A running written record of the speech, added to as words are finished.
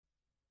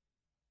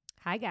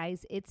Hi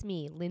guys, it's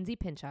me, Lindsay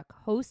Pinchuk,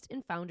 host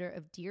and founder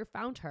of Dear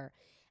Found Her.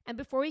 And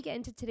before we get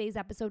into today's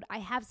episode, I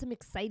have some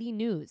exciting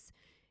news.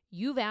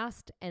 You've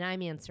asked and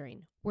I'm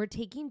answering. We're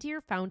taking Dear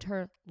Found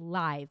Her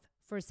live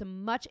for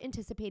some much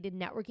anticipated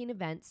networking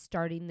events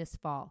starting this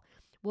fall.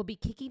 We'll be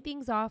kicking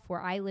things off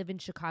where I live in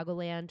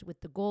Chicagoland with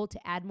the goal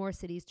to add more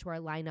cities to our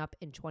lineup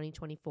in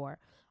 2024.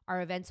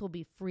 Our events will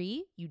be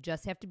free. You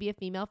just have to be a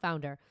female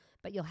founder,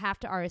 but you'll have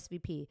to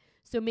RSVP.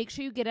 So make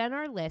sure you get on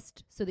our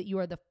list so that you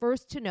are the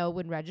first to know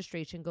when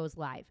registration goes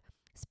live.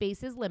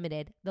 Space is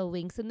limited. The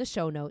link's in the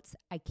show notes.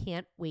 I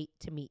can't wait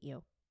to meet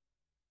you.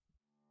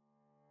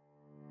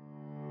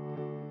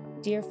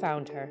 Dear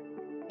Found Her,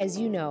 as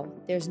you know,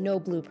 there's no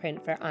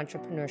blueprint for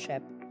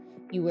entrepreneurship.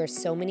 You wear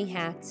so many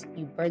hats,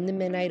 you burn the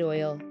midnight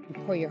oil, you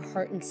pour your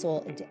heart and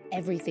soul into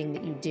everything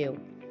that you do.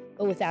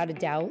 But without a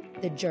doubt,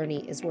 the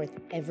journey is worth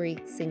every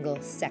single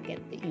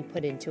second that you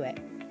put into it.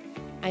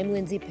 I'm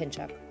Lindsay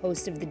Pinchuk,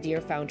 host of the Dear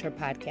Found Her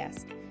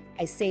podcast.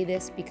 I say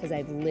this because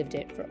I've lived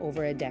it for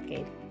over a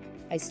decade.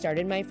 I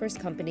started my first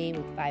company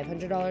with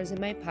 $500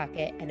 in my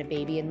pocket and a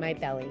baby in my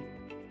belly.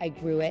 I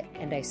grew it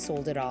and I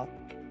sold it all.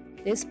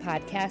 This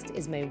podcast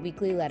is my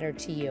weekly letter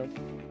to you.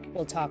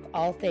 We'll talk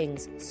all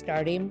things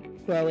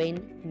starting,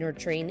 growing,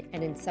 nurturing,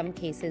 and in some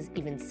cases,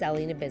 even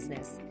selling a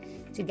business.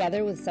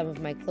 Together with some of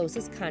my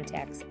closest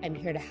contacts, I'm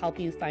here to help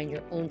you find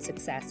your own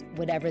success,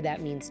 whatever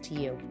that means to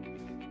you.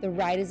 The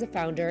ride as a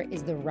founder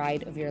is the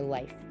ride of your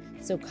life.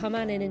 So come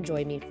on in and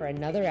join me for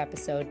another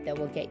episode that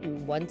will get you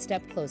one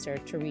step closer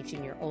to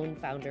reaching your own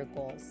founder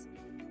goals.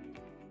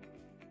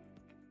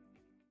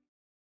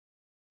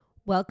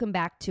 Welcome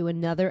back to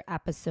another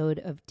episode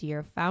of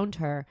Dear Found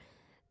Her.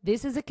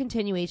 This is a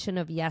continuation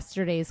of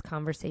yesterday's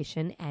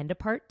conversation and a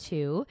part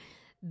 2.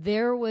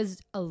 There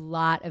was a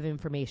lot of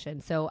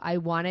information, so I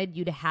wanted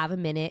you to have a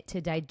minute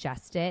to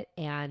digest it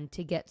and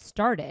to get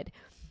started.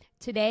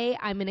 Today,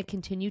 I'm going to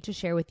continue to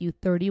share with you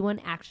 31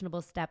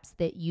 actionable steps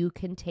that you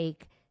can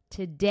take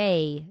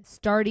today,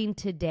 starting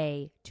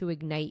today, to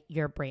ignite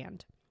your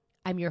brand.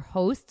 I'm your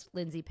host,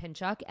 Lindsay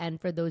Pinchuk, and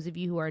for those of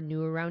you who are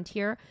new around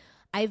here,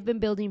 I've been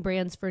building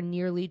brands for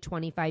nearly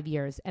 25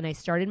 years, and I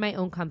started my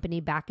own company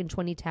back in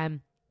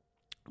 2010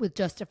 with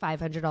just a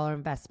 $500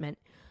 investment.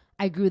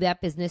 I grew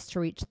that business to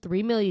reach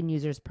 3 million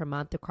users per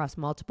month across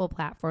multiple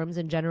platforms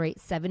and generate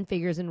 7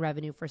 figures in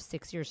revenue for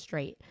 6 years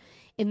straight.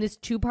 In this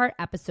 2-part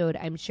episode,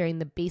 I'm sharing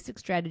the basic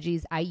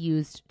strategies I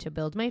used to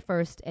build my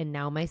first and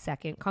now my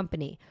second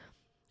company.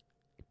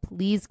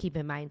 Please keep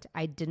in mind,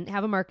 I didn't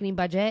have a marketing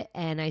budget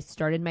and I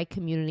started my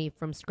community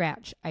from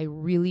scratch. I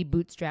really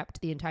bootstrapped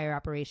the entire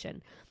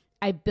operation.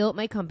 I built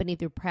my company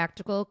through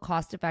practical,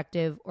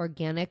 cost-effective,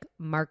 organic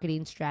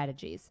marketing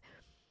strategies.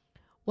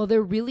 Well,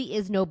 there really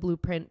is no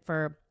blueprint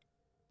for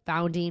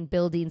founding,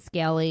 building,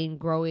 scaling,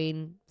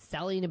 growing,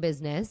 selling a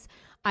business.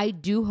 I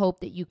do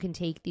hope that you can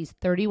take these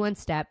 31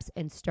 steps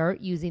and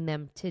start using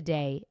them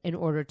today in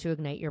order to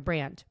ignite your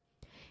brand.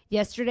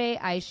 Yesterday,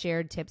 I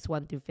shared tips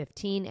 1 through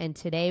 15, and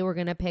today we're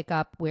going to pick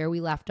up where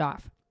we left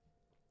off.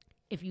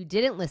 If you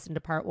didn't listen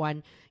to part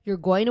 1, you're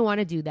going to want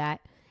to do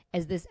that,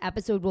 as this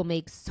episode will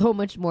make so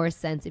much more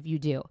sense if you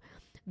do.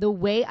 The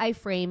way I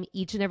frame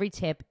each and every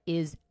tip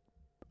is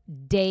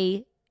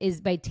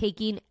by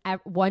taking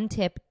one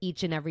tip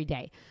each and every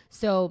day.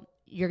 So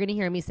you're going to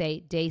hear me say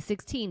day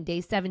 16,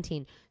 day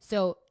 17.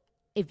 So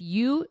if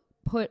you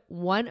put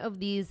one of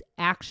these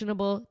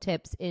actionable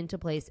tips into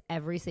place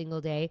every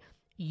single day,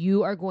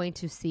 you are going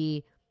to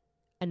see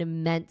an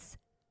immense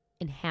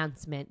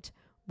enhancement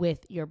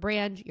with your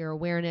brand, your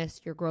awareness,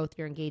 your growth,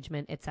 your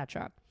engagement,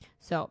 etc.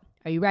 So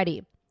are you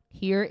ready?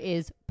 Here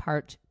is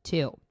part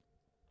 2.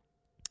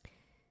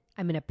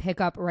 I'm going to pick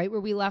up right where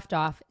we left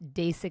off,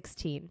 day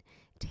 16.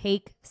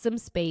 Take some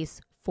space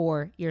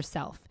for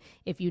yourself.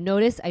 If you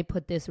notice, I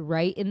put this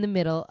right in the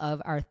middle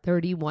of our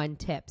 31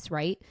 tips,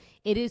 right?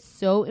 It is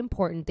so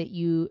important that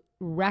you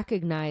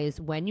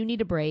recognize when you need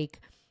a break,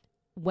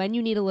 when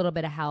you need a little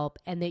bit of help,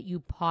 and that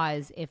you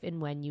pause if and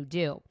when you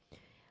do.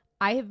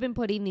 I have been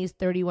putting these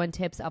 31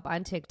 tips up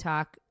on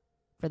TikTok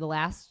for the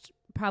last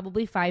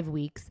probably 5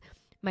 weeks.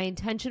 My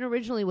intention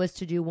originally was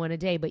to do one a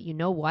day, but you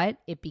know what?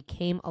 It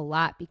became a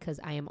lot because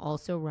I am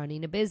also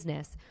running a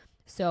business.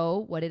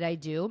 So what did I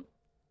do?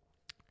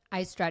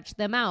 I stretched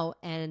them out,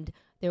 and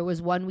there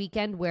was one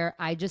weekend where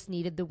I just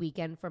needed the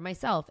weekend for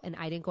myself and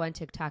I didn't go on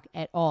TikTok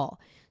at all.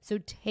 So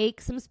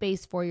take some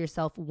space for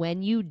yourself.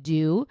 When you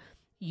do,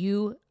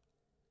 you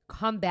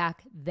come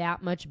back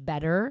that much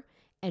better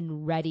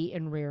and ready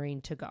and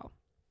rearing to go.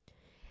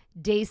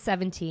 Day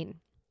 17,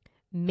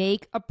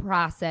 make a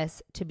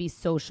process to be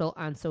social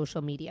on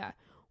social media.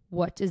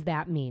 What does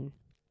that mean?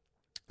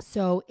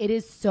 So it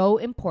is so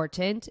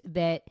important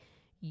that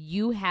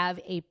you have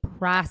a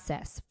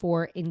process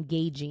for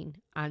engaging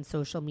on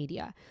social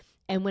media.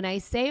 And when I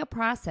say a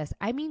process,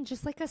 I mean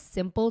just like a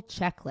simple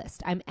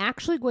checklist. I'm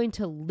actually going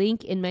to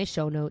link in my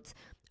show notes.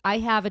 I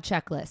have a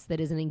checklist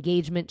that is an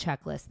engagement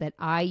checklist that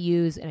I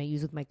use and I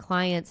use with my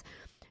clients.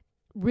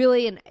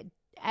 Really, and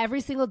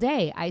every single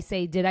day I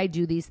say, did I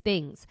do these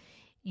things?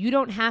 You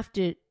don't have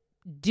to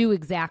do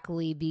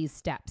exactly these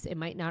steps. It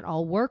might not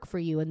all work for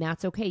you, and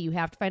that's okay. You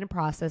have to find a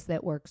process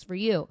that works for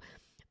you.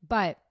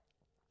 But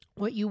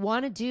what you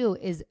want to do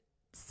is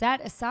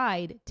set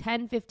aside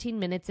 10, 15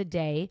 minutes a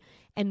day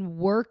and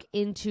work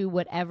into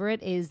whatever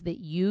it is that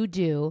you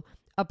do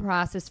a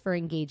process for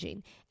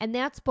engaging. And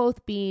that's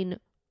both being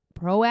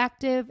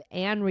proactive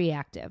and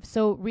reactive.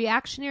 So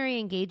reactionary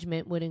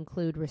engagement would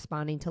include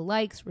responding to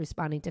likes,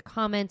 responding to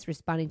comments,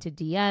 responding to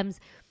DMs,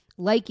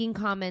 liking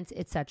comments,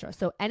 etc.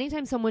 So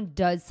anytime someone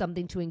does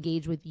something to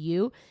engage with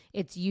you,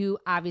 it's you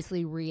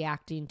obviously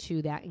reacting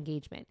to that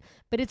engagement.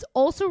 But it's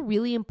also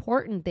really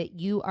important that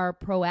you are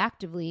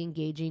proactively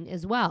engaging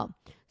as well.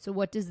 So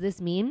what does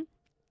this mean?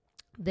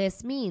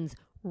 This means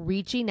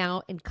reaching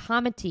out and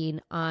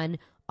commenting on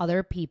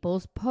other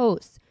people's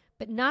posts,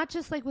 but not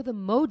just like with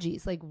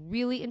emojis, like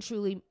really and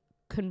truly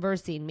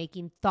conversing,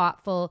 making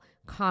thoughtful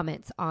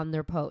comments on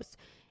their posts.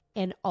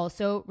 And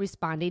also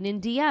responding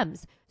in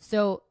DMs.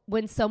 So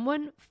when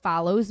someone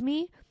follows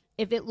me,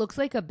 if it looks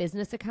like a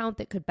business account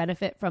that could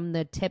benefit from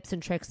the tips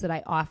and tricks that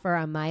I offer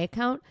on my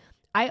account,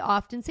 I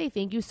often say,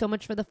 thank you so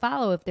much for the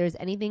follow. If there's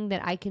anything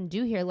that I can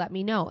do here, let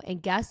me know.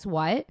 And guess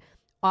what?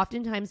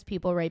 Oftentimes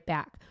people write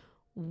back.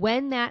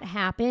 When that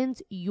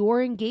happens,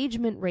 your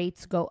engagement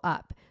rates go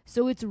up.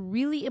 So it's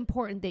really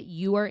important that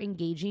you are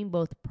engaging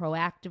both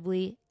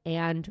proactively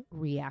and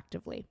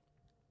reactively.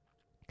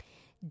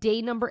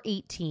 Day number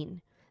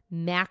 18.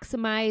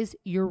 Maximize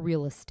your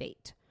real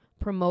estate.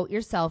 Promote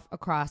yourself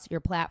across your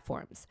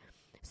platforms.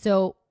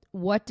 So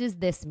what does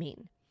this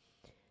mean?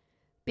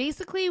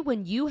 Basically,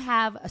 when you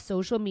have a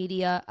social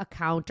media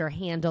account or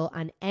handle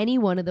on any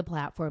one of the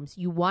platforms,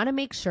 you want to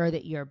make sure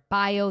that your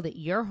bio, that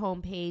your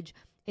homepage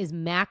is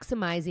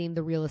maximizing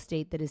the real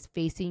estate that is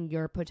facing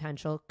your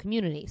potential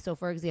community. So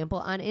for example,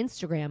 on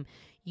Instagram,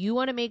 you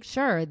want to make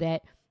sure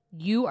that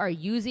you are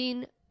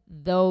using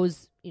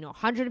those,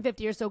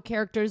 150 or so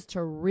characters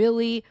to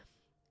really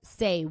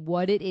say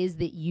what it is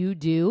that you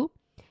do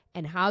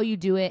and how you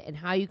do it and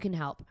how you can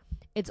help.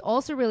 It's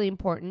also really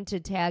important to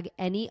tag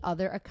any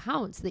other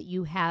accounts that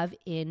you have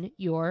in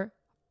your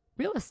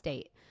real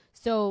estate.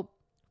 So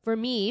for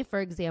me,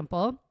 for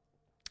example,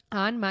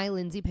 on my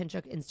Lindsay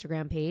Pinchuk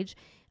Instagram page,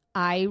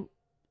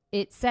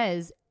 it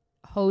says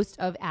host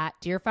of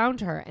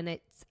 @DearFoundHer, and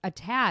it's a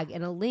tag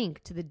and a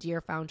link to the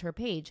Dear Found Her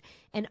page.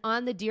 And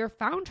on the Dear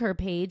Found Her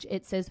page,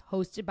 it says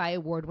hosted by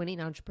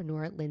award-winning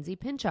entrepreneur Lindsay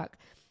Pinchuk.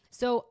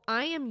 So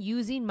I am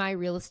using my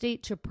real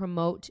estate to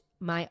promote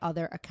my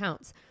other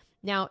accounts.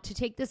 Now, to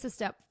take this a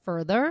step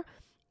further,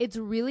 it's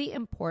really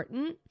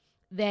important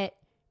that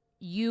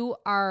you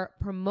are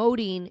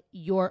promoting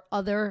your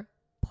other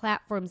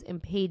platforms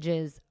and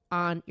pages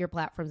on your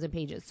platforms and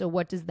pages. So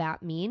what does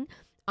that mean?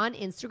 On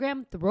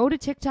Instagram, throw to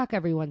TikTok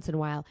every once in a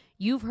while.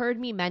 You've heard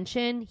me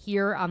mention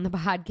here on the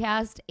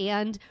podcast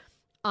and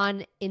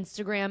on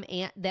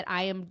Instagram that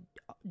I am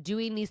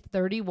doing these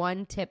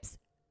 31 tips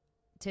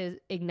to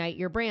ignite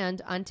your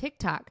brand on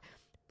TikTok.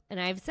 And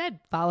I've said,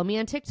 follow me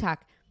on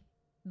TikTok.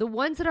 The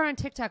ones that are on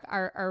TikTok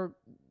are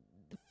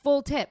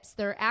full tips.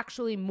 They're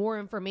actually more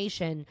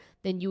information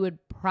than you would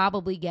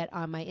probably get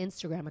on my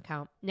Instagram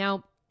account.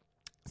 Now,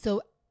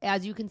 so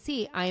as you can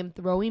see, I am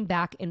throwing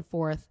back and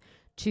forth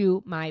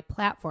to my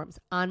platforms.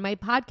 On my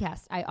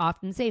podcast, I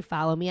often say,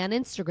 follow me on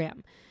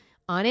Instagram.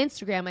 On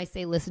Instagram, I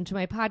say, listen to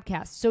my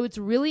podcast. So it's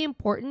really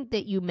important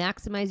that you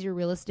maximize your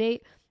real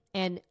estate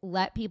and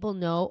let people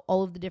know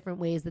all of the different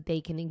ways that they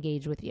can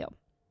engage with you.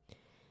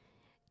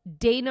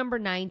 Day number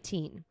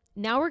 19.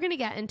 Now we're going to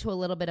get into a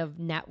little bit of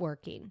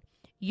networking.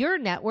 Your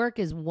network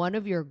is one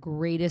of your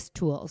greatest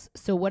tools.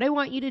 So what I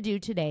want you to do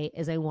today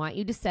is I want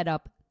you to set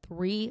up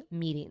 3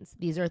 meetings.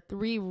 These are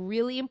 3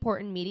 really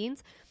important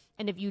meetings.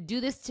 And if you do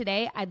this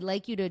today, I'd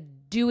like you to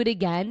do it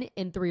again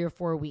in 3 or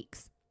 4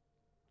 weeks.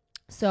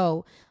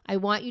 So I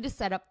want you to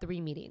set up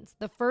 3 meetings.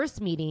 The first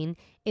meeting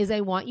is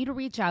I want you to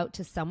reach out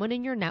to someone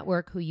in your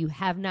network who you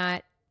have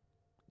not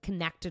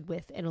connected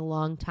with in a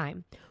long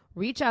time.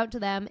 Reach out to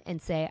them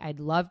and say, I'd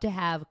love to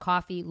have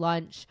coffee,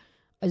 lunch,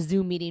 a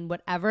Zoom meeting,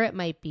 whatever it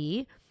might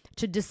be,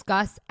 to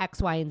discuss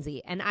X, Y, and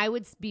Z. And I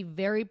would be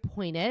very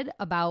pointed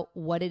about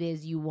what it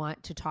is you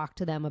want to talk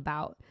to them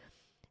about.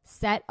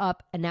 Set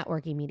up a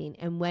networking meeting.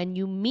 And when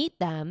you meet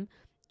them,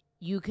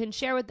 you can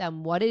share with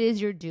them what it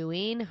is you're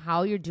doing,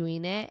 how you're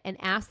doing it, and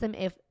ask them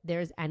if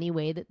there's any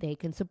way that they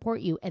can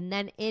support you. And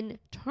then in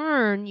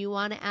turn, you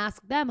want to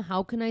ask them,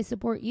 how can I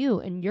support you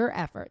and your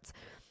efforts?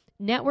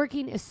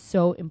 Networking is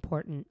so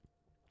important.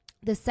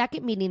 The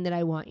second meeting that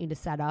I want you to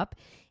set up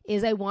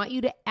is I want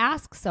you to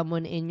ask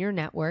someone in your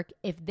network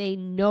if they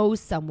know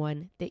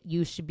someone that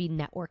you should be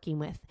networking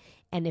with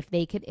and if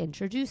they could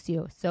introduce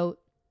you. So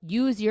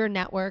use your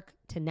network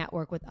to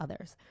network with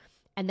others.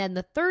 And then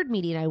the third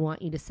meeting I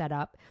want you to set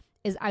up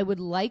is I would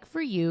like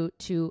for you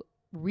to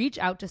reach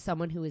out to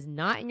someone who is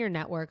not in your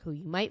network, who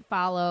you might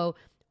follow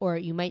or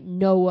you might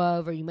know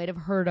of or you might have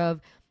heard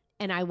of,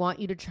 and I want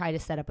you to try to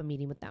set up a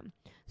meeting with them.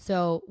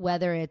 So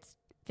whether it's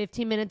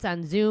 15 minutes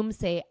on Zoom.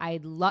 Say,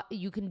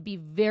 you can be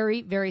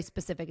very, very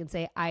specific and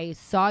say, I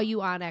saw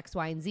you on X,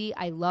 Y, and Z.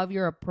 I love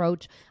your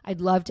approach. I'd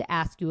love to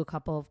ask you a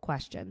couple of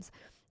questions.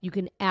 You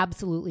can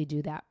absolutely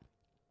do that.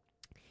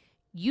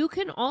 You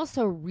can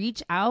also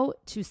reach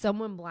out to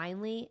someone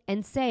blindly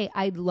and say,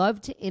 I'd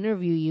love to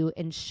interview you,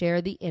 and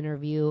share the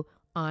interview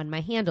on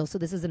my handle. So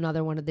this is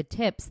another one of the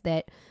tips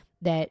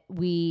that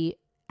we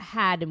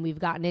had and we've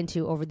gotten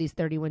into over these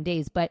 31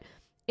 days. But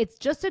it's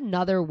just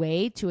another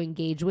way to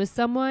engage with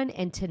someone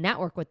and to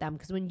network with them.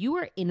 Because when you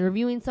are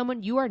interviewing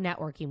someone, you are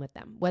networking with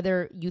them.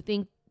 Whether you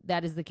think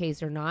that is the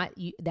case or not,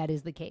 that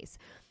is the case.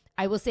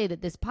 I will say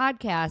that this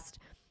podcast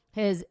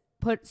has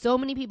put so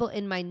many people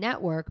in my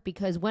network,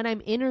 because when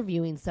I'm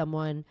interviewing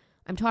someone,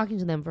 I'm talking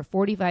to them for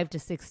 45 to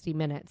 60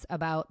 minutes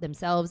about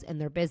themselves and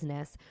their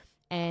business.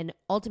 And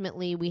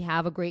ultimately, we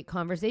have a great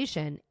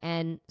conversation.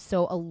 And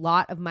so a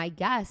lot of my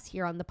guests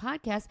here on the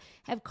podcast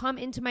have come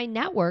into my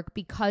network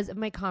because of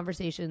my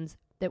conversations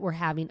that we're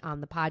having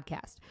on the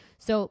podcast.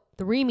 So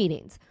 3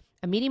 meetings: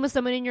 a meeting with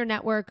someone in your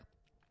network,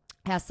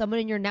 ask someone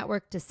in your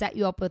network to set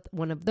you up with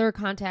one of their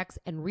contacts,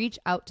 and reach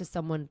out to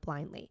someone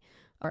blindly.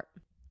 Or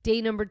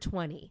day number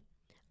 20.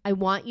 I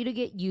want you to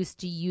get used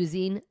to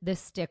using the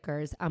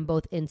stickers on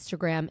both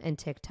Instagram and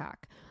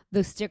TikTok.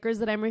 The stickers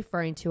that I'm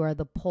referring to are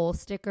the poll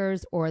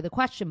stickers or the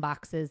question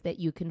boxes that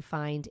you can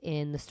find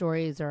in the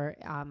stories or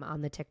on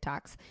the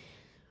TikToks.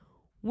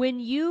 When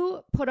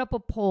you put up a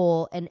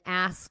poll and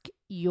ask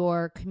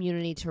your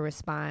community to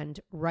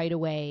respond right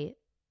away,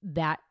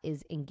 that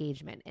is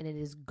engagement, and it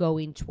is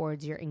going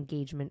towards your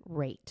engagement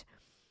rate.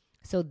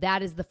 So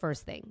that is the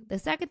first thing. The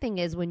second thing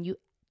is when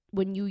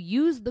you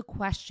use the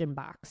question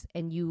box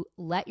and you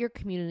let your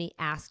community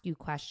ask you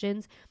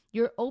questions,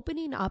 you're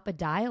opening up a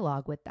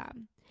dialogue with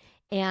them.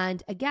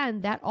 And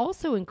again, that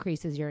also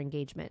increases your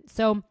engagement.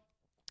 So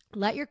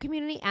let your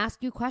community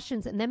ask you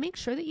questions and then make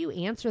sure that you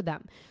answer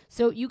them.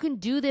 So you can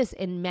do this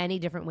in many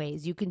different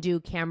ways. You can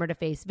do camera to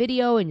face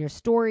video in your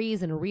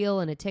stories and a reel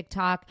and a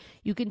TikTok.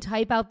 You can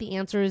type out the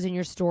answers in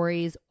your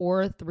stories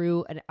or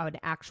through an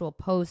actual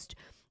post.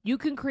 You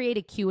can create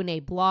a Q&A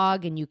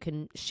blog and you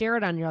can share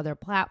it on your other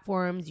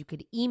platforms. You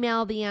could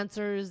email the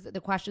answers,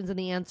 the questions and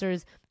the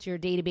answers to your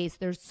database.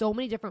 There's so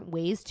many different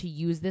ways to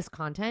use this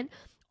content.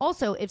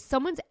 Also, if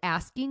someone's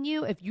asking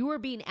you, if you are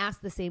being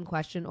asked the same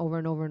question over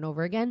and over and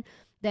over again,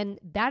 then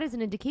that is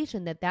an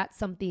indication that that's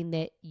something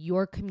that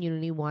your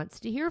community wants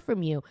to hear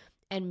from you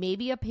and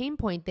maybe a pain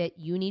point that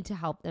you need to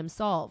help them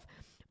solve.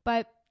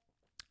 But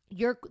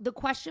the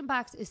question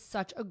box is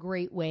such a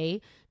great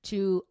way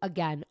to,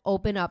 again,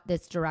 open up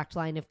this direct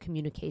line of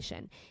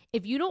communication.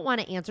 If you don't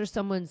want to answer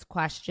someone's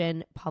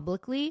question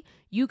publicly,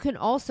 you can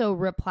also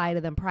reply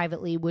to them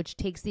privately, which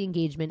takes the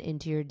engagement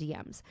into your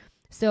DMs.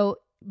 So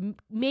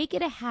make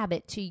it a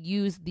habit to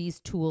use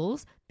these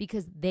tools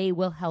because they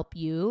will help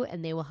you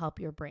and they will help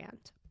your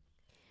brand.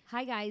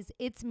 Hi guys,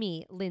 it's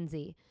me,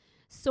 Lindsay.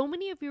 So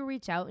many of you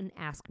reach out and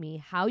ask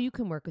me how you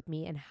can work with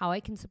me and how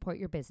I can support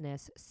your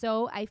business.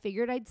 So I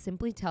figured I'd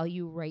simply tell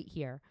you right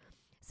here.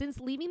 Since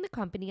leaving the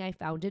company I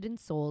founded and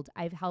sold,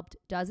 I've helped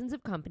dozens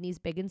of companies,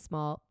 big and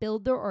small,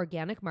 build their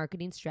organic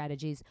marketing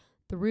strategies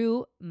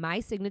through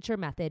my signature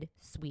method,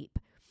 Sweep.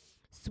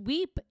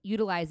 Sweep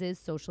utilizes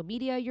social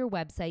media, your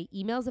website,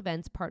 emails,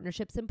 events,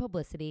 partnerships, and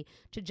publicity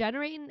to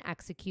generate and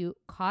execute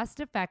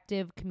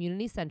cost-effective,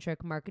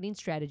 community-centric marketing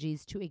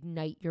strategies to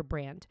ignite your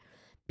brand.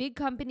 Big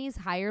companies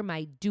hire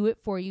my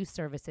do-it-for-you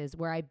services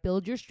where I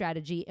build your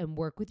strategy and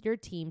work with your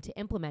team to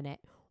implement it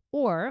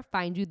or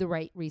find you the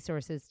right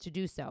resources to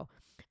do so.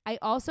 I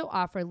also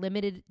offer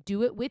limited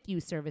do-it-with-you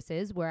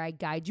services where I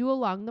guide you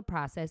along the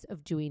process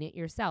of doing it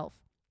yourself.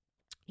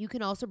 You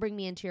can also bring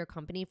me into your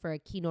company for a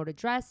keynote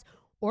address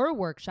or a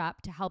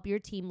workshop to help your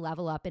team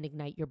level up and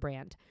ignite your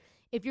brand.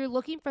 If you're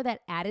looking for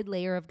that added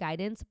layer of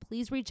guidance,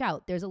 please reach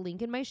out. There's a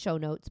link in my show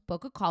notes.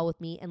 Book a call with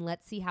me and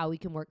let's see how we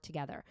can work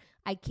together.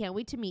 I can't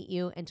wait to meet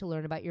you and to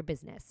learn about your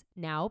business.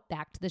 Now,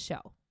 back to the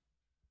show.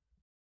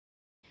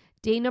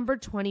 Day number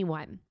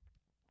 21.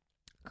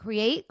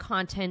 Create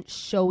content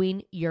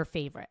showing your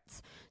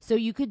favorites. So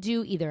you could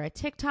do either a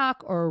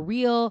TikTok or a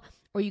reel,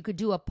 or you could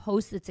do a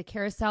post that's a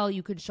carousel.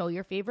 You could show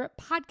your favorite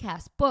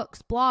podcasts,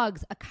 books,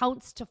 blogs,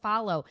 accounts to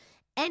follow,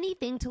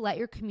 anything to let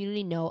your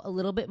community know a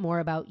little bit more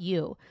about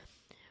you.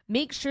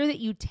 Make sure that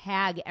you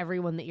tag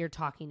everyone that you're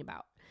talking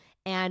about.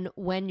 And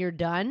when you're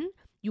done,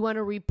 you want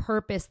to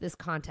repurpose this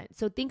content.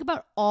 So think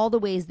about all the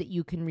ways that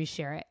you can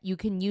reshare it. You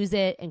can use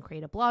it and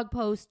create a blog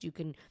post. You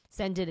can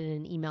send it in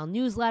an email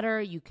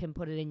newsletter. You can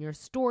put it in your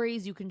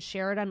stories. You can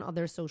share it on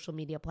other social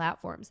media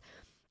platforms.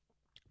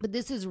 But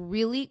this is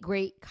really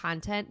great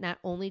content, not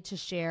only to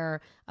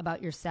share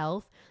about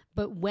yourself,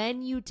 but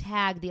when you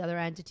tag the other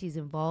entities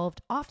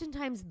involved,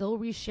 oftentimes they'll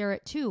reshare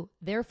it too,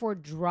 therefore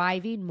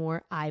driving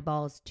more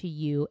eyeballs to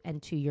you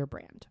and to your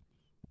brand.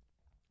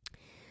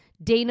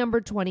 Day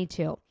number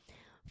 22.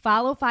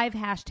 Follow 5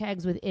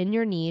 hashtags within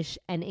your niche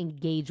and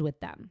engage with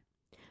them.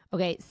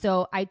 Okay,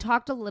 so I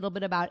talked a little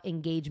bit about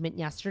engagement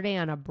yesterday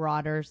on a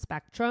broader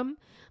spectrum,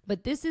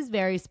 but this is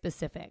very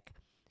specific.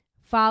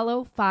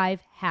 follow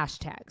 5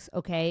 hashtags,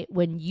 okay?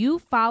 When you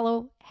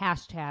follow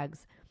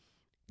hashtags,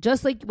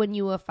 just like when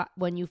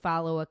you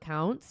follow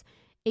accounts,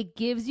 it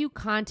gives you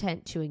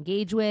content to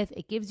engage with.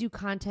 It gives you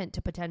content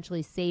to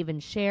potentially save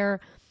and share.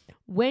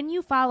 When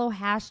you follow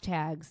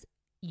hashtags,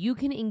 you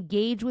can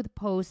engage with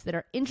posts that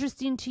are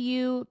interesting to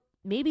you.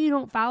 Maybe you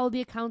don't follow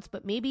the accounts,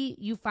 but maybe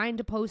you find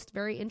a post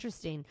very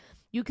interesting.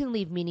 You can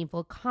leave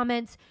meaningful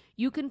comments.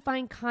 You can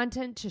find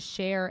content to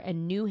share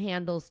and new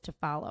handles to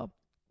follow.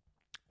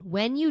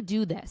 When you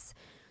do this,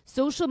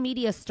 social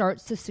media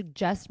starts to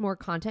suggest more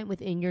content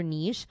within your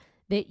niche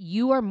that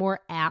you are more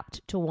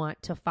apt to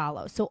want to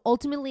follow. So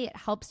ultimately, it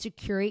helps to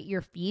curate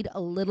your feed a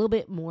little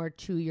bit more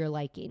to your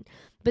liking.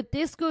 But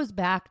this goes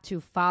back to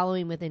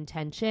following with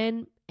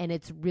intention, and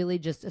it's really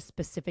just a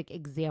specific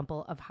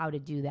example of how to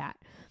do that.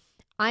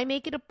 I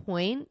make it a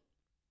point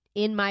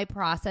in my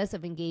process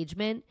of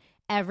engagement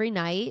every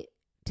night,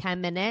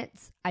 10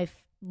 minutes, I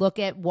look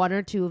at 1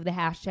 or 2 of the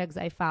hashtags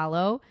I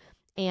follow,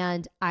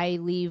 and I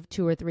leave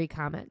 2 or 3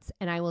 comments.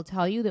 And I will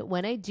tell you that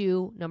when I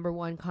do, number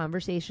 1,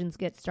 conversations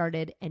get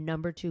started, and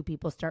number 2,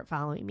 people start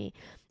following me.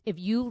 If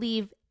you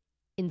leave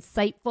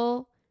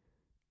insightful,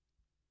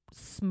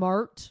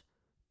 smart,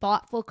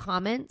 thoughtful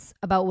comments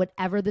about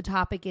whatever the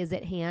topic is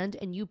at hand,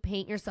 and you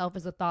paint yourself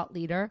as a thought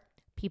leader,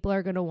 people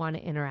are going to want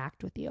to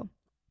interact with you.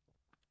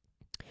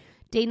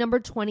 Day number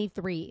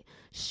 23,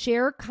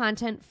 share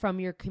content from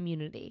your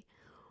community.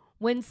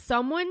 When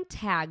someone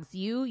tags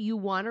you, you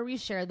want to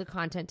reshare the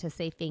content to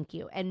say thank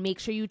you and make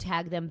sure you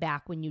tag them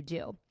back when you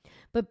do.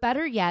 But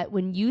better yet,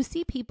 when you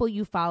see people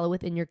you follow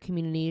within your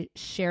community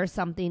share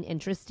something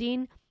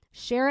interesting,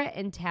 share it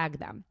and tag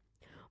them.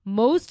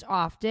 Most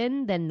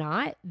often than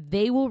not,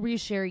 they will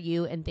reshare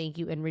you and thank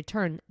you in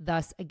return.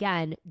 Thus,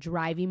 again,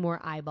 driving more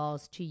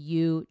eyeballs to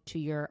you, to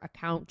your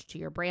account, to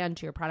your brand,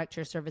 to your product,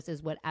 to your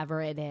services,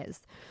 whatever it is.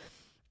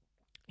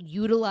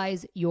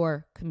 Utilize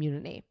your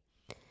community.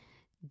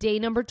 Day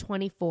number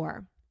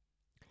 24.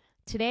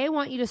 Today, I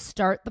want you to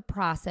start the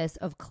process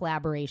of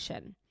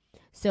collaboration.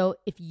 So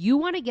if you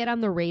want to get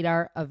on the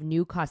radar of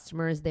new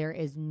customers, there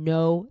is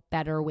no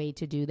better way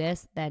to do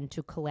this than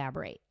to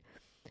collaborate.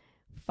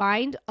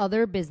 Find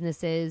other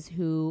businesses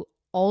who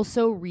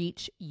also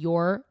reach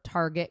your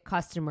target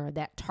customer,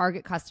 that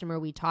target customer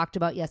we talked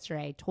about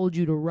yesterday. I told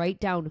you to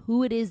write down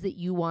who it is that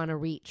you want to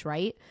reach,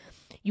 right?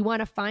 You want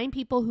to find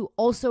people who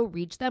also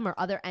reach them, or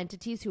other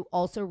entities who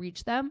also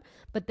reach them,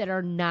 but that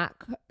are not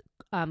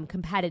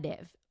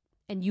competitive,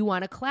 and you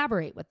want to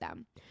collaborate with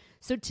them.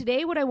 So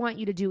today, what I want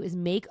you to do is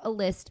make a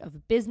list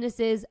of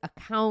businesses,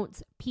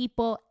 accounts,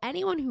 people,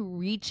 anyone who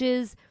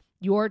reaches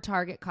your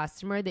target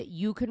customer that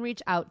you can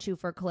reach out to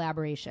for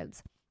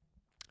collaborations.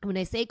 When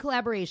I say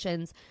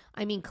collaborations,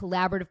 I mean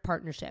collaborative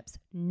partnerships.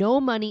 No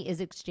money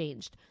is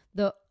exchanged.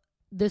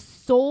 The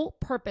sole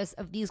purpose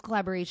of these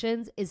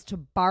collaborations is to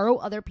borrow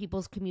other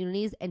people's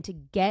communities and to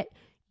get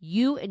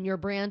you and your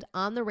brand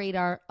on the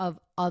radar of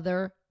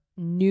other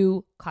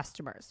new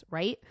customers,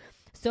 right?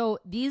 So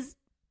these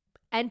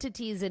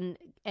entities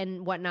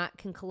and whatnot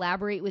can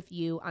collaborate with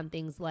you on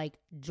things like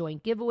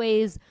joint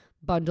giveaways,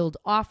 bundled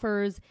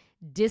offers,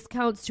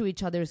 discounts to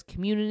each other's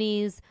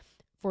communities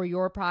for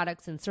your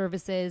products and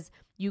services.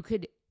 You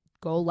could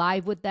go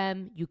live with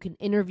them. You can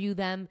interview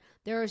them.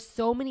 There are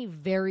so many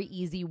very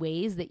easy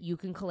ways that you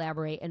can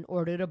collaborate in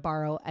order to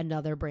borrow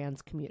another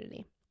brand's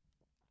community.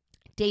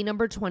 Day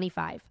number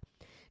 25.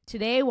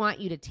 Today, I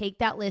want you to take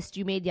that list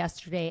you made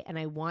yesterday, and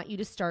I want you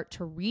to start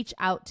to reach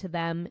out to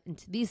them and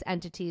to these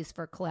entities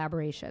for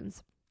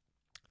collaborations.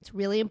 It's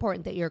really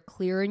important that you're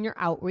clear in your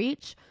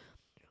outreach.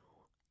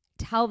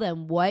 Tell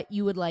them what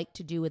you would like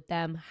to do with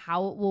them,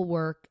 how it will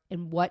work,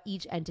 and what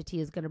each entity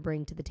is going to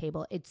bring to the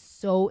table. It's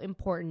so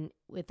important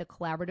with a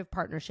collaborative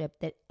partnership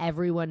that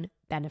everyone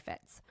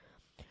benefits.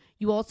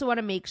 You also want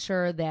to make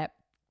sure that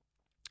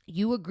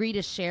you agree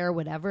to share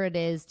whatever it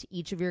is to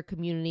each of your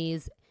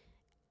communities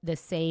the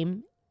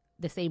same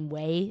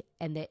way,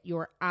 and that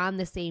you're on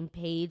the same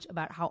page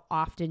about how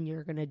often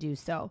you're going to do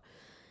so.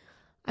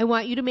 I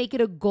want you to make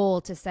it a goal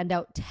to send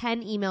out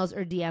 10 emails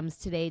or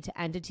DMs today to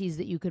entities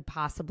that you could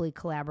possibly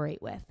collaborate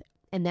with.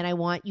 And then I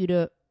want you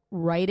to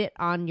write it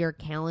on your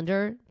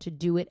calendar to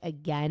do it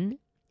again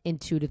in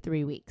 2 to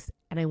 3 weeks.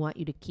 And I want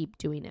you to keep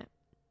doing it.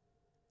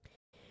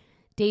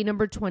 Day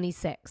number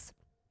 26.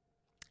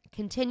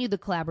 Continue the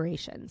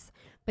collaborations.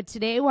 But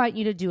today I want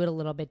you to do it a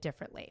little bit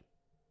differently.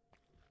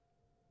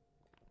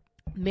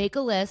 Make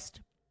a list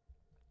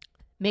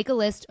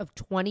of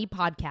 20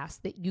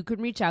 podcasts that you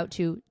can reach out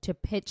to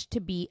pitch to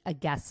be a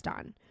guest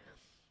on.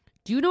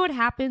 Do you know what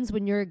happens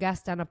when you're a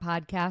guest on a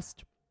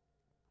podcast?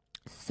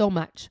 So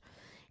much.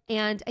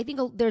 And I think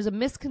there's a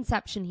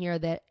misconception here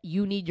that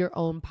you need your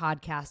own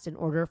podcast in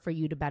order for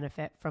you to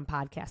benefit from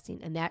podcasting.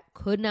 And that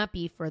could not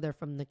be further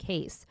from the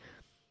case.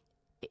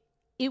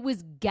 It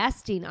was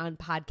guesting on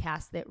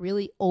podcasts that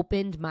really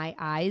opened my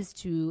eyes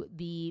to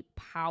the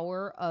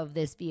power of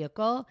this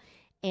vehicle.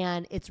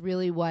 And it's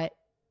really what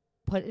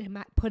put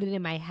it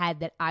in my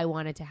head that I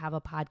wanted to have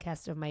a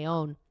podcast of my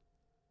own.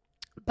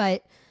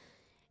 But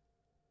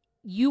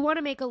you want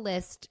to make a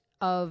list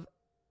of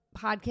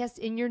podcast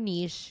in your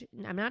niche.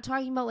 I'm not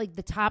talking about like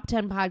the top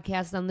 10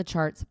 podcasts on the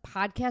charts,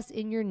 podcasts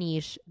in your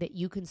niche that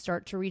you can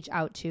start to reach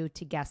out to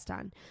guest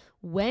on.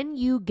 When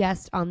you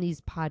guest on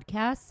these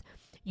podcasts,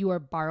 you are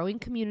borrowing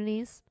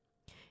communities,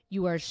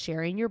 you are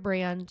sharing your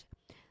brand.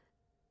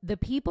 The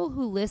people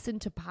who listen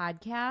to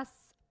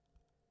podcasts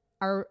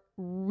are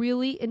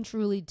really and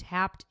truly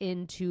tapped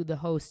into the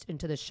host,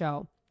 into the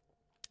show.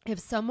 If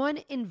someone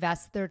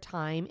invests their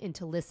time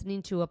into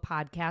listening to a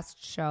podcast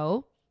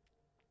show,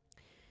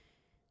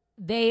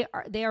 they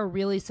are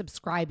really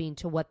subscribing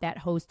to what that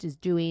host is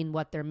doing,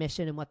 what their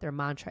mission and what their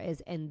mantra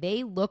is. And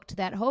they look to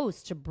that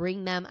host to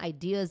bring them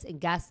ideas and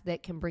guests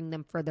that can bring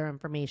them further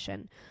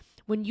information.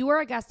 When you are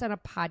a guest on a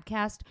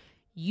podcast,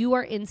 you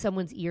are in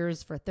someone's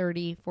ears for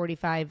 30,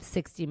 45,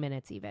 60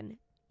 minutes even.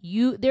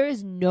 There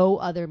is no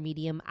other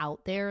medium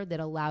out there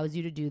that allows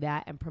you to do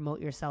that and promote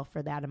yourself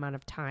for that amount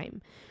of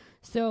time.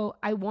 So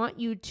I want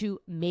you to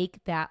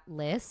make that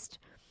list.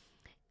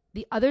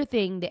 The other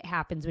thing that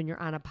happens when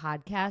you're on a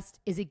podcast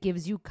is it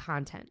gives you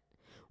content.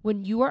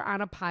 When you are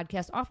on a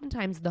podcast,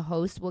 oftentimes the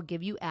host will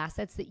give you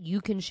assets that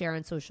you can share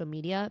on social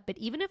media. But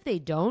even if they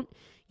don't,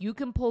 you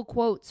can pull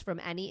quotes from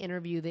any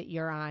interview that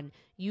you're on.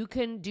 You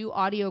can do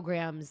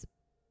audiograms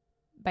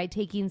by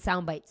taking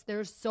sound bites.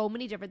 There's so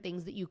many different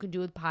things that you can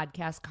do with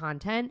podcast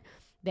content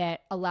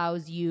that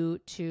allows you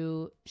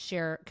to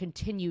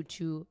continue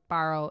to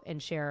borrow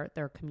and share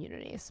their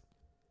communities.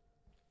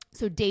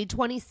 So day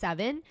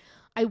 27,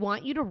 I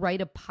want you to write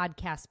a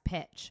podcast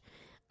pitch.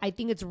 I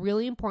think it's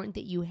really important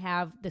that you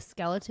have the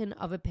skeleton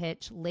of a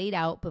pitch laid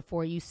out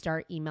before you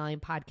start emailing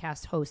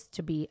podcast hosts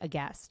to be a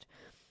guest.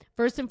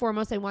 First and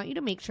foremost, I want you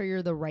to make sure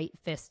you're the right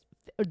fit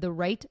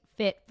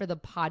for the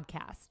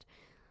podcast.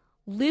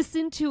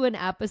 Listen to an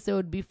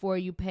episode before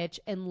you pitch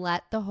and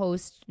let the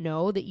host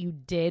know that you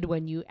did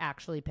when you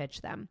actually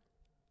pitch them.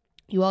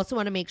 You also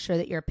want to make sure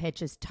that your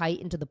pitch is tight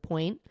and to the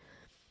point.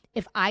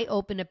 If I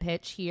open a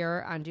pitch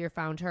here on Dear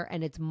Founder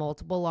and it's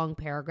multiple long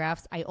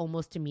paragraphs, I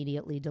almost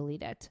immediately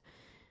delete it.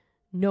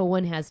 No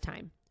one has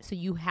time. So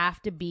you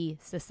have to be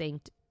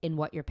succinct in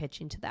what you're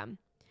pitching to them.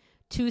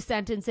 2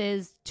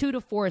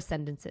 to 4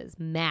 sentences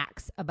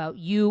max about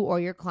you or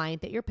your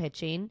client that you're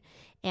pitching,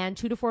 and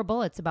 2 to 4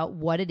 bullets about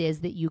what it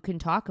is that you can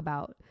talk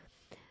about.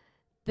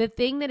 The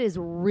thing that is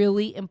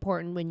really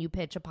important when you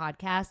pitch a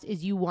podcast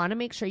is you want to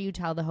make sure you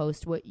tell the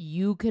host what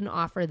you can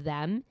offer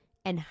them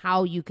and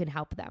how you can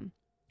help them.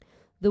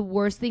 The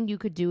worst thing you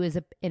could do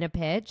in a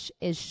pitch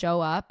is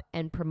show up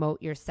and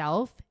promote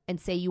yourself and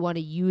say you want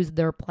to use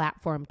their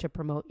platform to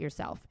promote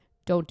yourself.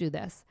 Don't do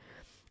this.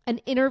 An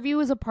interview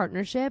is a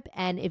partnership,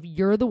 and if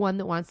you're the one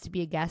that wants to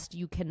be a guest,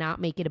 you cannot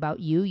make it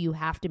about you. You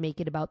have to make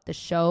it about the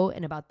show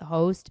and about the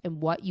host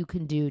and what you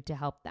can do to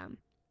help them.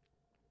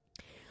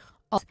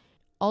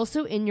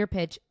 Also in your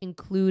pitch,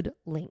 include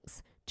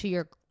links to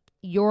your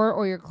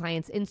or your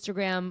client's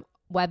Instagram,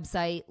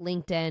 website,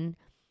 LinkedIn.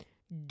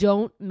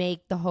 Don't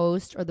make the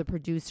host or the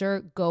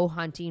producer go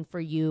hunting for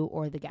you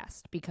or the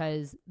guest,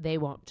 because they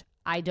won't.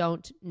 I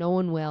don't. No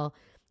one will.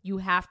 You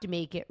have to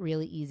make it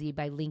really easy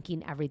by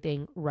linking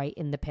everything right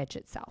in the pitch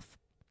itself.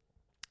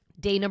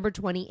 Day number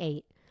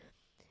 28,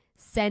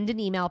 send an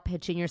email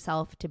pitching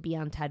yourself to be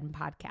on 10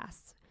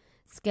 podcasts.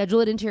 Schedule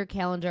it into your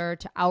calendar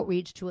to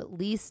outreach to at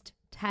least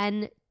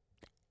 10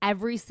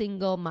 every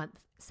single month.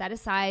 Set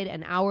aside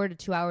an hour to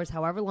 2 hours,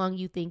 however long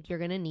you think you're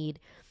going to need,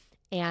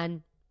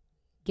 and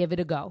give it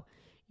a go.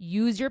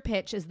 Use your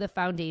pitch as the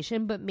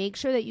foundation, but make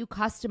sure that you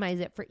customize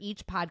it for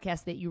each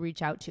podcast that you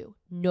reach out to.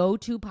 No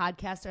 2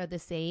 podcasts are the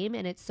same,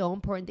 and it's so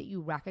important that you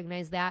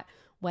recognize that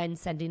when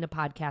sending a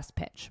podcast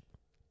pitch.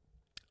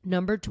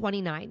 Number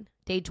 29,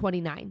 day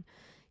 29,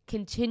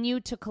 continue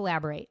to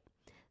collaborate.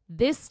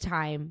 This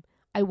time,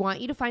 I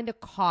want you to find a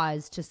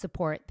cause to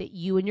support that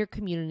you and your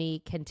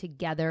community can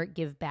together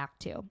give back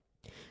to.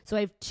 So I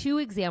have 2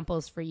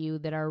 examples for you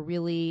that are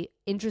really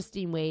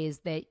interesting ways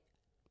that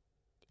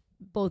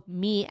both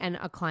me and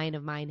a client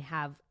of mine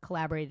have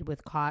collaborated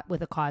with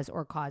a cause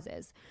or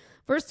causes.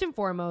 First and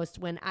foremost,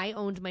 when I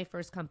owned my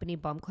first company,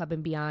 Bump Club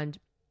and Beyond,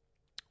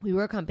 we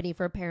were a company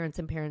for parents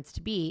and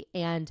parents-to-be,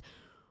 and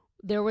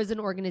there was an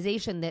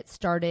organization that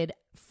started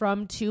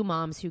from 2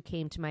 moms who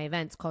came to my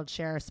events called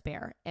Share a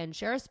Spare. And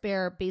Share a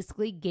Spare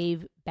basically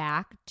gave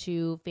back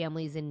to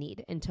families in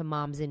need and to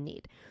moms in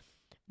need.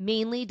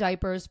 Mainly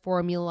diapers,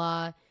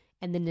 formula,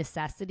 and the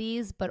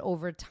necessities. But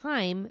over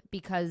time,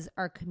 because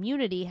our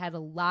community had a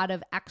lot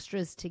of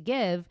extras to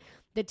give,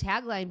 the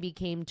tagline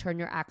became turn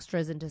your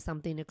extras into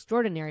something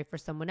extraordinary for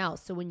someone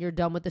else. So when you're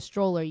done with the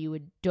stroller, you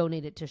would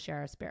donate it to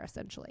Share a Spare,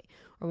 essentially.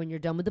 Or when you're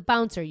done with the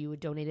bouncer, you would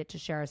donate it to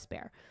Share a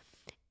Spare.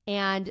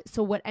 And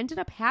so what ended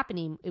up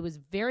happening, it was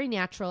very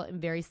natural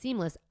and very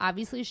seamless.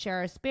 Obviously,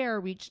 Share a Spare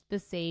reached the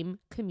same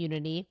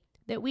community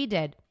that we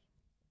did.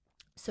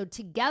 So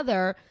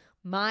together,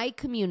 my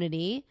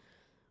community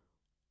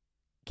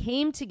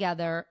came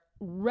together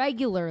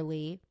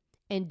regularly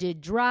and did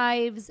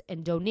drives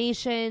and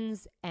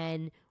donations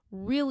and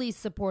really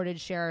supported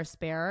Share a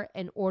Spare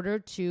in order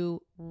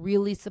to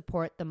really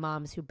support the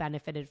moms who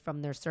benefited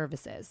from their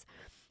services.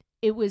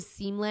 It was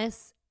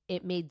seamless.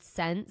 It made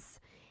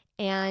sense.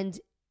 And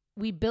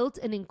we built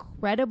an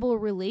incredible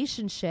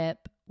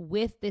relationship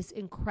with this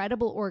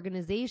incredible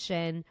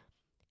organization.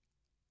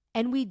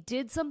 And we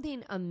did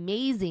something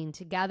amazing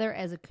together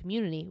as a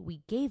community.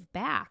 We gave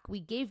back. We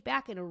gave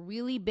back in a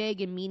really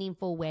big and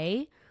meaningful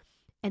way.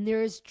 And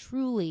there is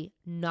truly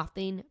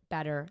nothing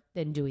better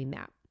than doing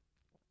that.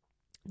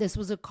 This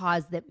was a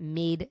cause that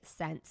made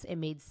sense. It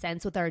made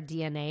sense with our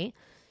DNA.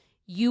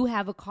 You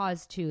have a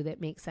cause too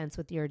that makes sense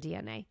with your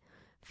DNA.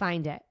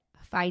 Find it.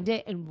 Find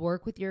it and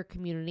work with your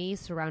community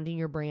surrounding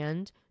your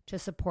brand to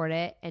support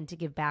it and to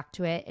give back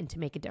to it and to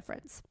make a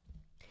difference.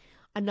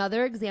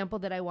 Another example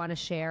that I want to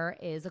share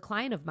is a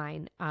client of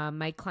mine.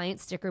 My client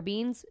Sticker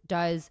Beans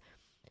does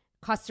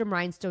custom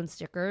rhinestone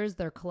stickers.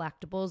 They're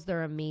collectibles.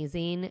 They're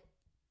amazing.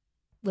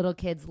 Little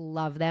kids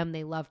love them.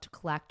 They love to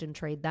collect and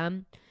trade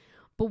them.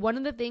 But one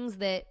of the things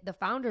that the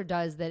founder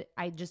does that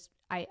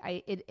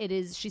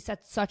she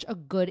sets such a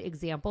good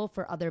example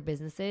for other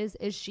businesses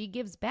is she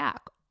gives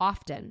back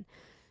often.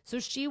 So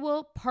she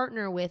will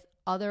partner with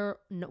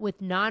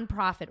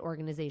nonprofit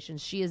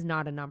organizations. She is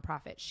not a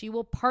nonprofit. She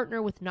will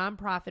partner with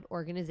nonprofit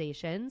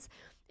organizations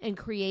and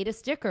create a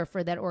sticker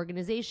for that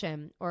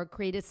organization or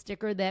create a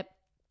sticker that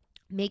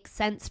makes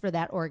sense for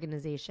that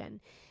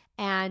organization.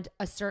 And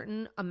a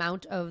certain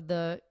amount of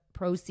the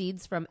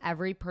proceeds from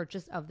every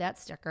purchase of that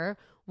sticker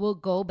will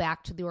go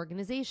back to the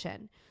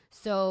organization.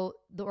 So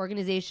the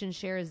organization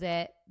shares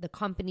it, the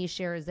company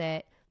shares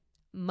it,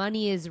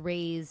 money is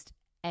raised,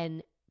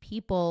 and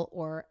people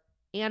or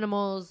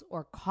animals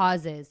or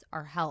causes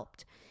are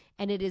helped.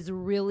 And it is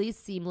really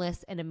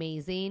seamless and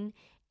amazing,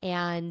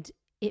 and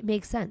it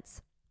makes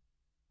sense.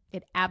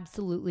 It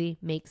absolutely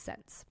makes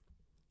sense.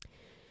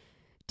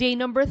 Day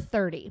number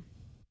 30.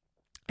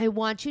 I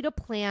want you to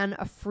plan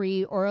a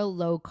free or a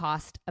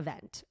low-cost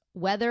event.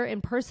 Whether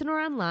in person or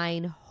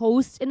online,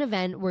 host an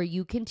event where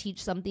you can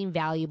teach something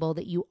valuable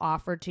that you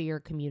offer to your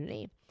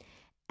community.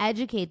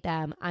 Educate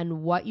them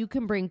on what you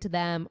can bring to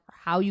them,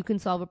 how you can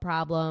solve a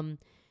problem.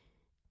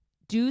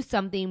 Do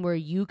something where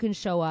you can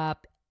show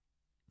up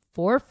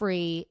for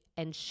free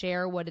and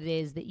share what it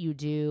is that you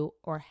do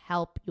or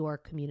help your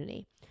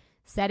community.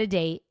 Set a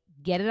date,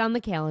 get it on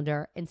the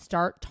calendar, and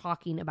start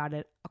talking about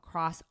it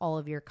across all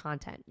of your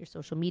content, your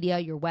social media,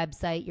 your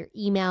website, your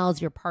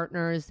emails, your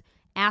partners.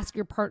 Ask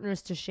your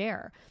partners to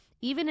share,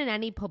 even in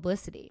any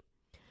publicity.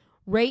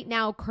 Right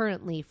now,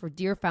 currently, for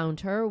Dear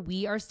Found Her,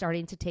 we are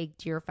starting to take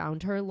Dear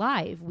Found Her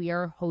live. We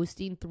are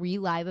hosting 3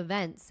 live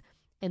events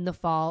in the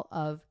fall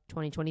of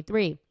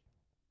 2023.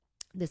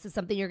 This is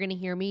something you're going to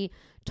hear me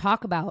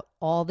talk about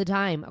all the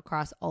time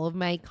across all of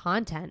my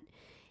content,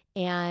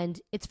 and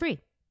it's free.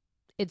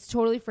 It's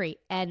totally free,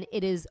 and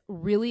it is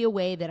really a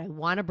way that I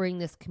want to bring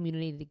this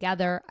community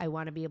together. I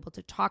want to be able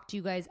to talk to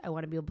you guys. I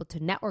want to be able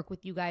to network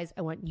with you guys.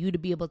 I want you to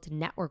be able to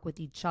network with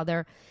each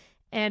other,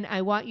 and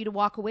I want you to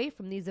walk away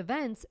from these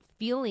events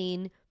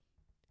feeling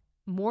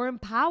more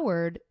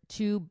empowered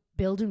to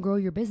build and grow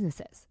your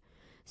businesses.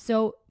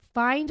 So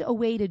find a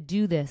way to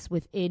do this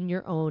within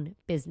your own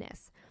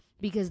business,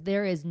 because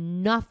there is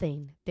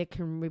nothing that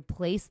can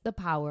replace the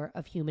power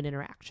of human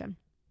interaction.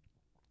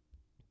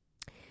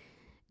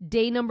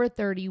 Day number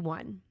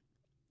 31.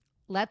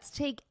 Let's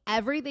take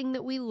everything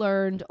that we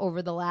learned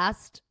over the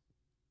last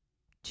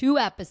 2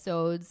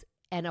 episodes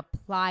and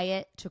apply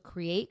it to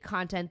create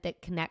content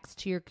that connects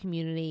to your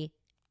community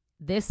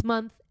this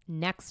month,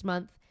 next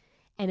month,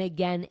 and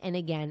again and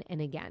again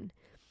and again.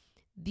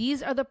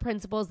 These are the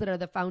principles that are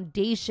the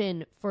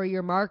foundation for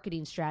your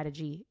marketing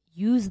strategy.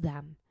 Use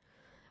them.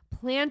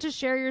 Plan to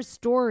share your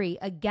story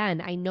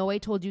again. I know I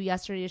told you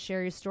yesterday to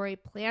share your story.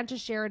 Plan to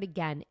share it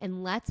again.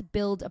 And let's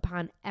build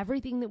upon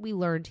everything that we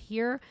learned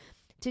here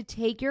to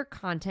take your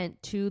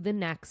content to the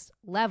next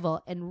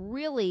level and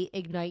really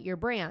ignite your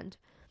brand.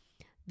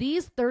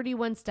 These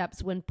 31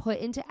 steps, when put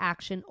into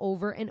action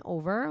over and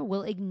over,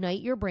 will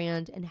ignite your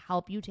brand and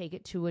help you take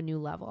it to a new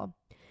level.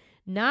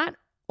 Not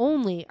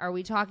only are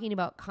we talking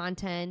about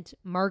content,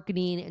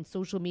 marketing, and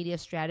social media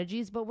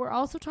strategies, but we're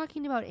also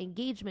talking about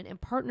engagement and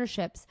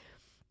partnerships,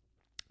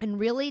 and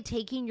really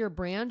taking your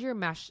brand,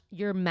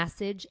 your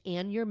message,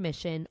 and your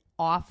mission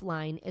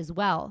offline as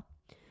well.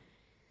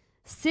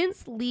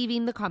 Since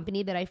leaving the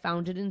company that I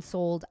founded and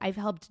sold, I've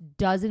helped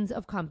dozens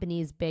of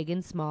companies, big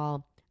and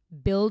small,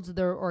 build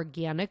their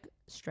organic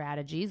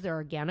strategies, their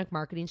organic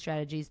marketing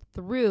strategies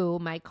through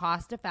my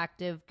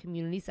cost-effective,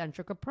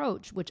 community-centric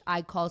approach, which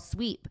I call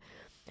SWEEP.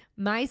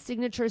 My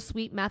signature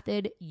SWEEP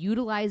method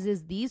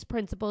utilizes these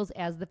principles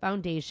as the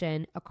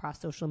foundation across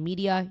social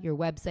media, your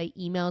website,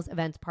 emails,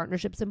 events,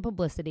 partnerships, and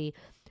publicity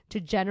to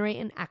generate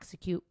and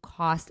execute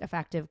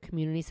cost-effective,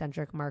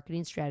 community-centric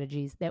marketing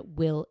strategies that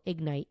will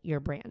ignite your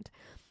brand.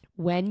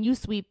 When you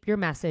sweep your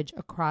message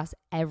across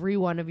every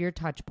one of your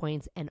touch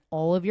points and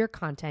all of your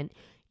content,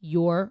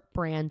 your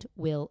brand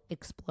will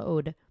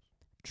explode.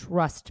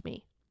 Trust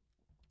me.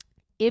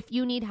 If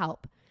you need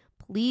help,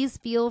 please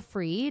feel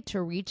free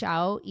to reach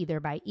out either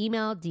by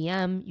email,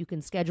 DM. You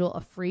can schedule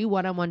a free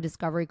one-on-one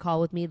discovery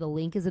call with me. The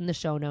link is in the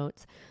show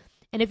notes.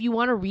 And if you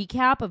want a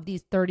recap of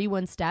these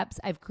 31 steps,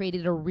 I've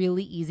created a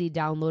really easy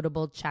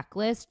downloadable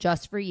checklist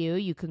just for you.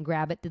 You can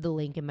grab it through the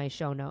link in my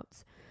show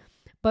notes.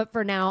 But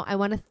for now, I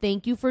want to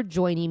thank you for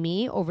joining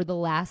me over the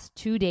last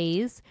 2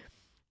 days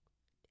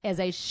as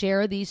I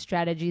share these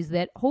strategies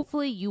that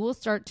hopefully you will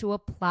start to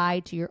apply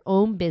to your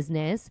own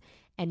business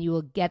and you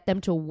will get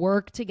them to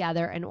work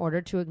together in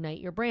order to ignite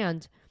your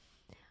brand.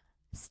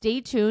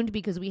 Stay tuned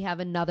because we have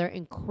another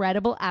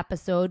incredible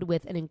episode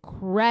with an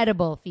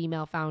incredible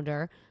female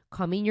founder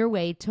coming your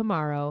way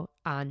tomorrow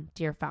on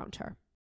Dear Found Her.